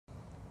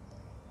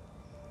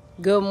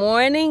Good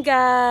morning,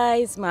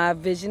 guys, my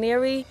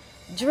visionary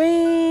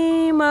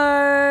dreamers.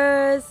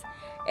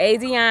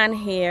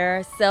 Adion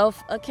here,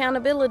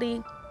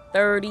 self-accountability,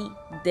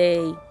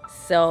 30-day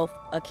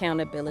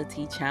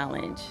self-accountability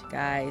challenge.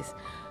 Guys,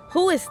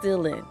 who is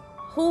still in?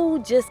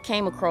 Who just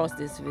came across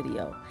this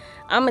video?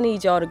 I'm gonna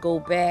need y'all to go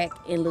back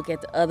and look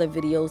at the other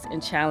videos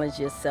and challenge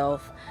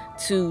yourself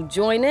to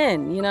join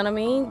in, you know what I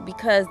mean?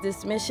 Because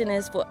this mission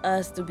is for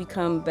us to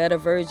become better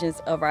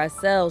versions of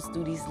ourselves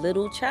through these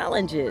little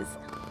challenges.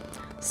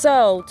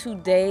 So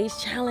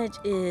today's challenge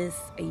is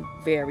a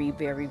very,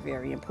 very,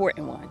 very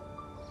important one.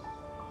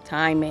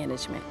 Time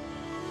management.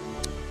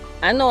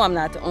 I know I'm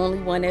not the only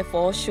one that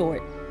falls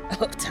short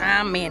of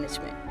time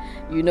management.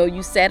 You know,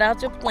 you set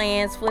out your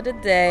plans for the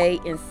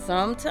day and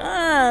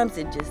sometimes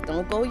it just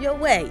don't go your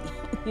way.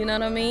 You know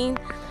what I mean?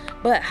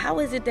 But how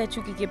is it that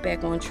you can get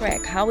back on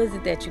track? How is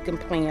it that you can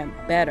plan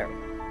better?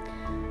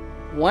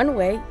 One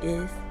way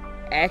is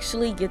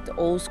actually get the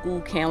old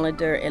school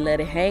calendar and let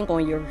it hang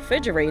on your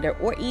refrigerator,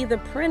 or either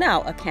print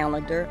out a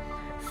calendar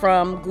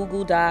from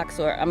Google Docs,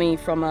 or Google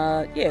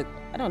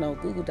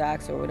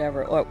Docs or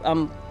whatever, or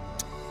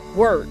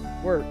Word,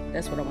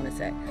 that's what I want to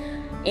say.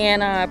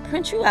 And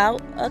print you out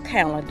a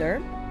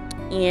calendar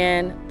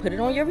and put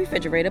it on your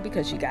refrigerator,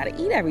 because you got to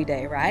eat every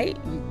day, right?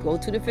 You go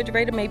to the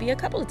refrigerator maybe a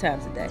couple of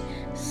times a day,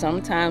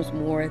 sometimes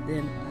more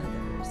than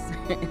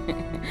others.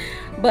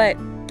 But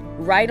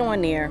right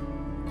on there,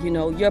 you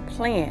know, your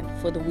plan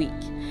for the week.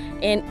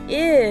 And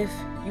if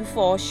you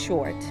fall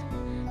short,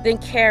 then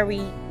carry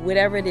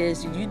whatever it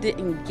is you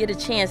didn't get a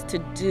chance to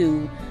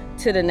do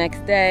to the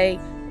next day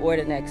or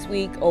the next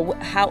week, or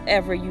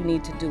however you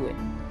need to do it.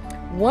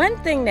 One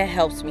thing that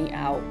helps me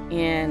out,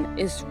 and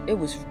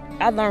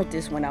I learned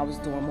this when I was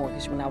doing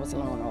mortgage, when I was a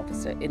loan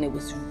officer, and it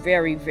was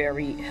very,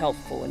 very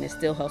helpful, and it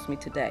still helps me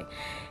today,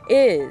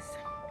 is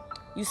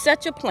you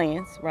set your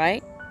plans,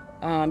 right?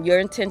 Your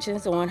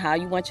intentions on how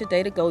you want your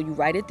day to go. You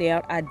write it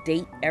down. I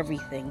date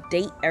everything.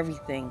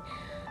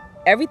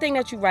 Everything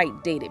that you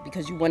write, date it,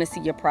 because you want to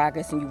see your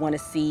progress and you want to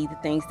see the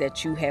things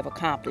that you have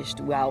accomplished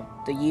throughout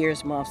the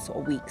years, months,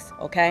 or weeks.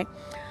 Okay.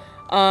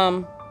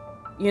 You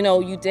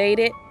know, you date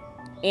it.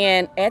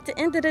 And at the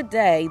end of the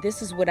day,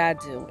 this is what I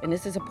do. And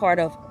this is a part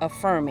of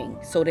affirming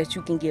so that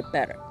you can get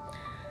better.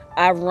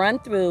 I run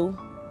through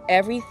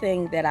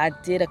everything that I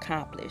did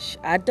accomplish.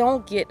 I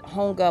don't get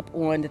hung up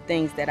on the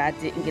things that I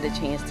didn't get a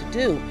chance to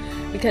do,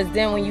 because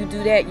then when you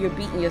do that, you're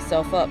beating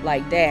yourself up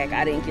like, dag,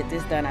 I didn't get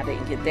this done, I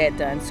didn't get that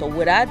done. So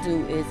what I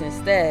do is,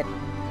 instead,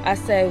 I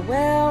say,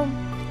 well,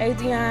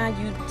 Adion,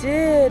 you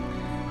did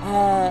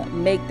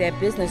make that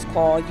business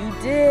call, you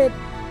did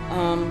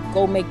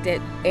go make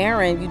that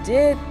errand, you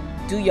did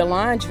do your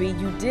laundry,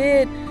 you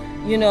did,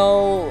 you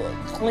know,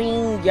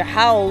 clean your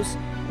house.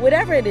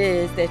 Whatever it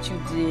is that you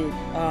did,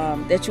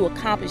 that you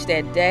accomplished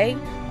that day,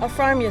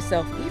 affirm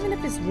yourself, even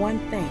if it's one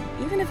thing,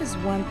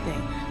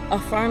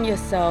 affirm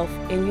yourself.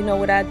 And you know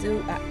what I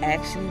do? I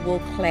actually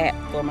will clap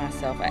for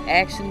myself. I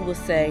actually will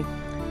say,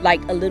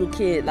 like a little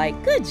kid,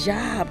 like, good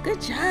job,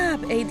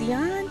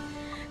 Adion.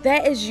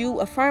 That is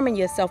you affirming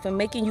yourself and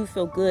making you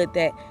feel good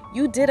that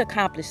you did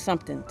accomplish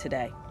something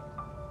today.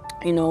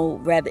 You know,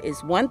 whether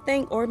it's one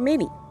thing or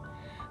many.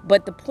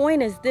 But the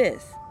point is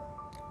this: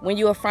 when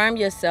you affirm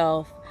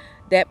yourself,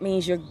 that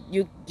means you're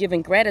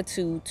giving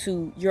gratitude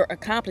to your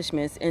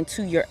accomplishments and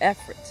to your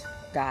efforts,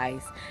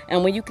 guys.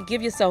 And when you could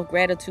give yourself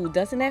gratitude,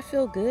 doesn't that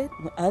feel good?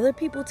 When other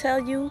people tell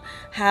you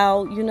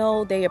how, you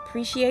know, they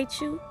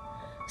appreciate you.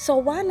 So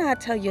why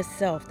not tell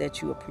yourself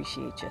that you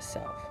appreciate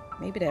yourself?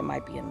 Maybe that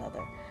might be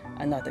another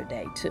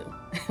day too.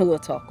 We'll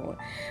talk on.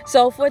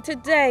 So for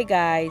today,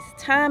 guys,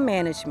 time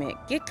management.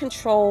 Get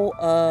control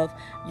of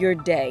your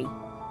day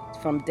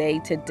from day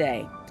to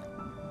day.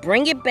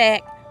 Bring it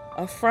back.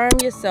 Affirm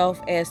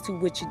yourself as to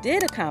what you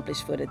did accomplish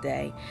for the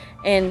day,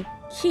 and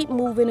keep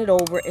moving it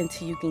over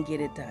until you can get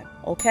it done.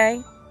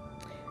 Okay?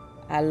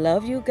 I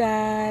love you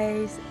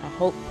guys. I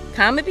hope,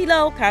 comment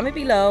below.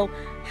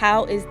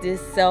 How is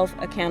this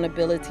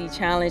self-accountability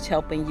challenge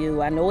helping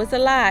you? I know it's a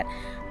lot,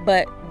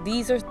 but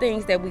these are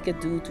things that we could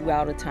do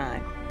throughout a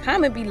time.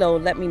 Comment below.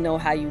 Let me know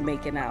how you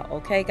making out.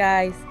 Okay,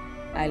 guys?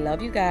 I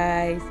love you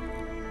guys.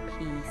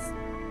 Peace.